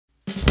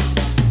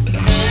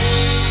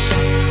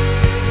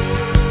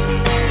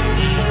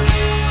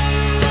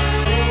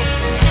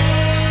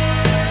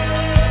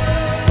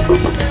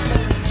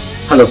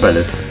Hello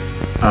fellas,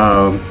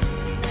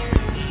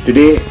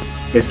 today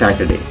is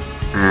Saturday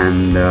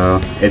and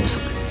it's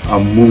a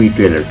movie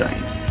trailer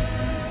time.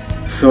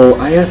 So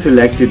I have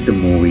selected the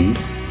movie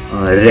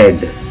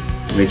Red,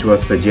 which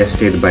was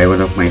suggested by one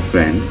of my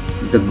friends.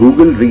 The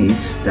Google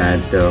reads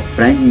that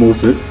Frank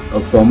Moses, a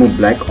former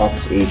Black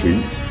Ops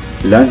agent,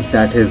 learns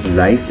that his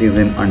life is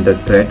under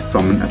threat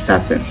from an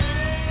assassin.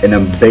 In a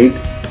bid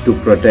to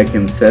protect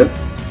himself,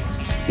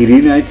 he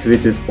reunites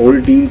with his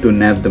old team to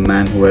nab the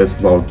man who has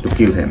vowed to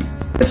kill him.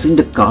 I've seen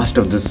the cast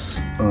of this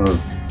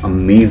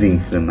amazing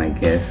film, I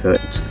guess.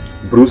 It's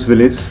Bruce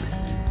Willis,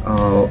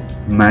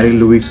 Mary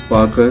Louise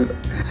Parker,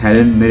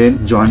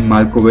 Helenmirren, John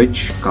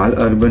Malkovich, Carl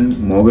Urban,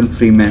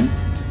 Morganfreeman,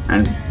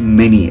 and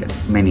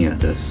many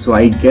others. So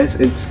I guess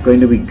it's going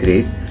to be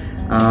great.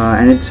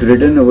 And it's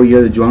written over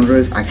here, the genre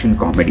is action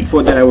comedy.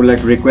 For that, I would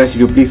like to request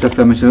you to please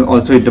subscribe my channel.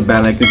 Also hit the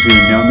bell icon so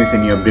you never miss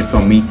any update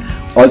from me.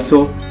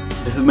 Also,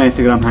 this is my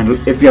Instagram handle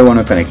if you want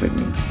to connect with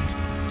me.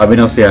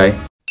 Abhinav say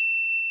hi.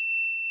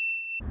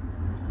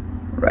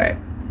 Right,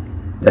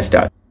 let's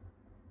start.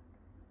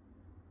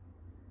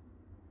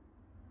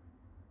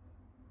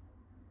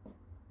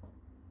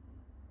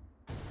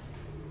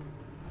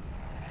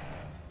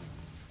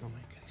 Don't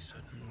make any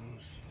sudden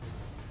moves.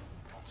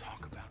 Don't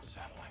talk about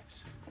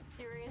satellites.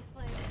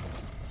 Seriously?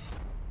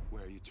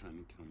 Where are you trying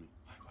to kill me?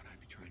 Why would I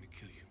be trying to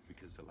kill you?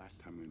 Because the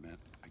last time we met,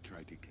 I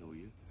tried to kill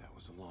you. That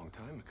was a long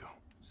time ago.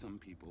 Some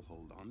people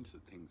hold on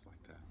to things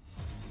like that.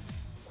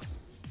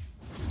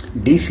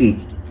 DC.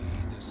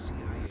 The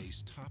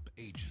CIA's top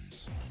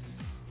agents.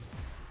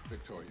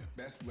 Victoria,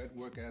 best wet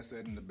work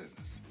asset in the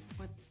business.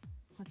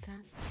 What's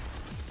that?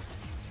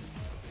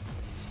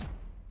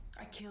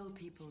 I kill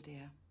people,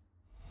 dear.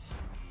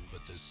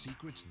 But the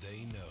secrets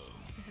they know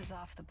This is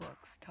off the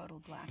books. Total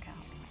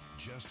blackout.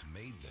 just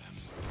made them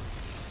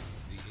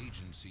the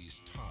agency's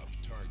top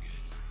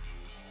targets.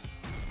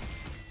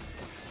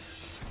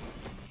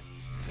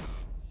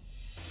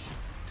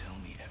 Tell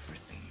me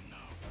everything you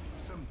know.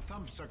 Some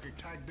thumbsucker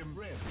tagged him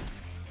red.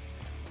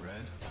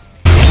 Red?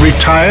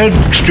 Retired,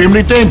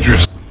 extremely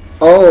dangerous.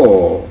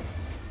 Oh,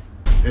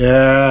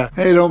 Yeah,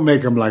 hey, don't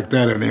make him like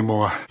that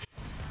anymore.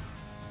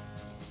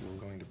 We're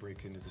going to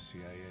break into the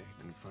CIA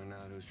and find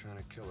out who's trying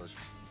to kill us.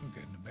 We're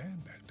getting the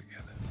band back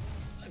together.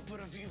 I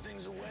put a few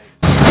things away.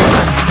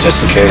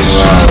 Just in case.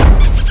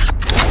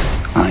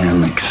 I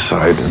am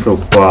excited.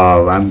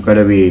 superb. I'm going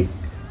to be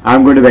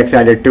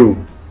excited too.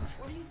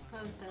 What do you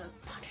suppose the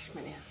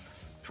punishment is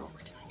for what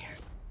we're doing here?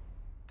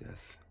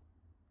 Death.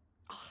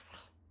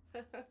 Awesome.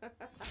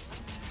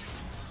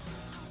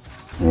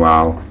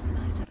 Wow.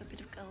 Nice to have a bit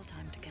of girl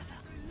time together.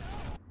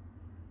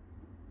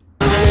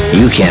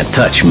 You can't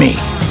touch me.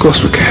 Of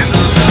course we can.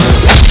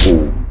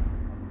 Ooh.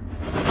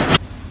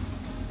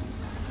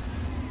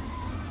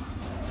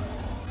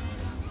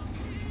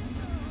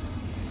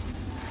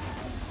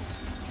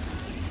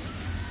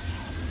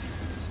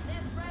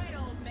 That's right,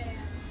 old man.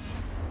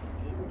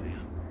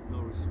 No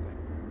respect.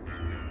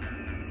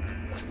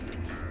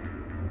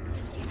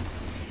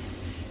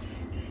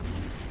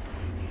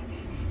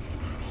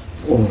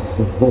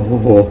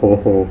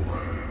 Oh.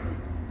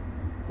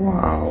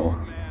 Wow.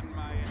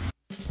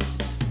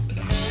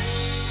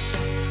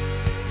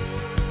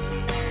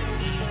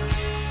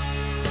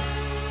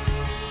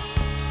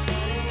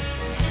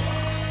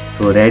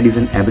 So Red is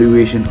an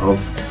abbreviation of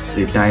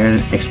retired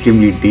and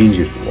extremely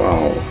dangerous.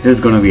 Wow, this is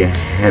gonna be a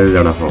hell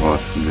lot of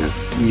awesomeness.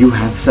 You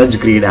have such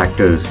great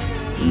actors: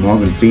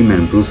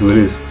 Morganfreeman, Bruce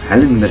Willis,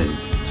 Helenmirren,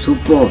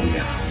 superb,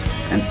 yeah.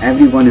 And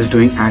everyone is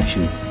doing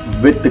action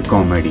with the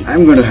comedy.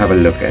 I'm going to have a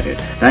look at it.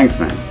 Thanks,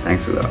 man.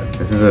 Thanks a lot.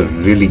 This is a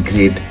really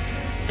great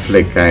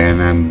flick,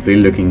 and I'm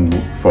really looking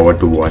forward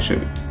to watch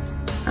it.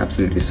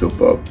 Absolutely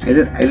superb. I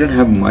don't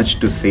have much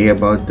to say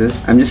about this.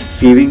 I'm just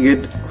saving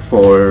it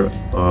for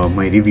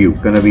my review.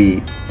 Gonna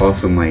be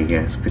awesome, I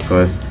guess,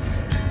 because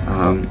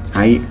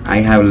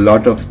I have a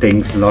lot of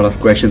things, a lot of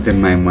questions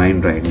in my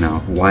mind right now.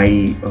 Why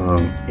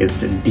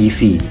is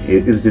DC?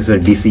 Is this a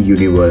DC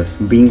universe?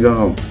 Being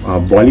a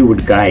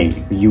Bollywood guy,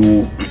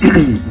 you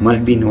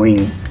must be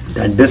knowing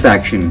that this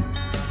action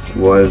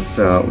was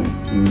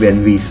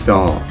when we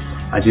saw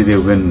Ajay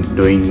Devgan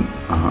doing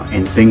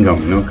in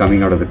Singham,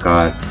 coming out of the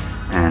car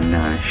and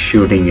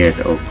shooting it.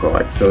 Oh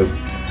god. So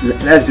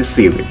let's just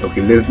save it.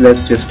 Okay,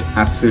 let's just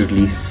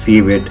absolutely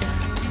save it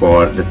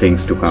for the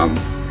things to come,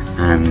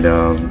 and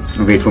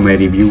wait for my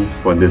review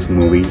for this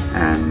movie.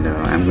 And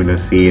I'm going to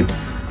see it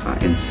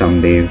in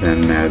some days,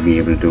 and I'll be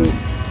able to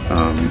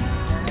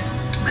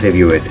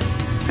review it.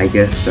 I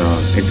guess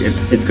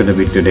it's going to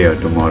be today or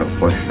tomorrow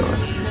for sure.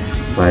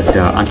 But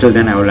until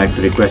then, I would like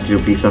to request you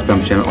to please subscribe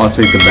my channel.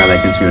 Also hit the bell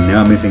icon so you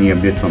never miss any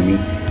update from me.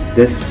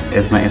 This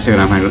is my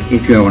Instagram handle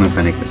if you want to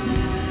connect with me.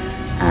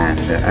 And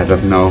as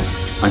of now,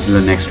 until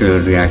the next real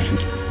reaction,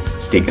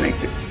 stay connected.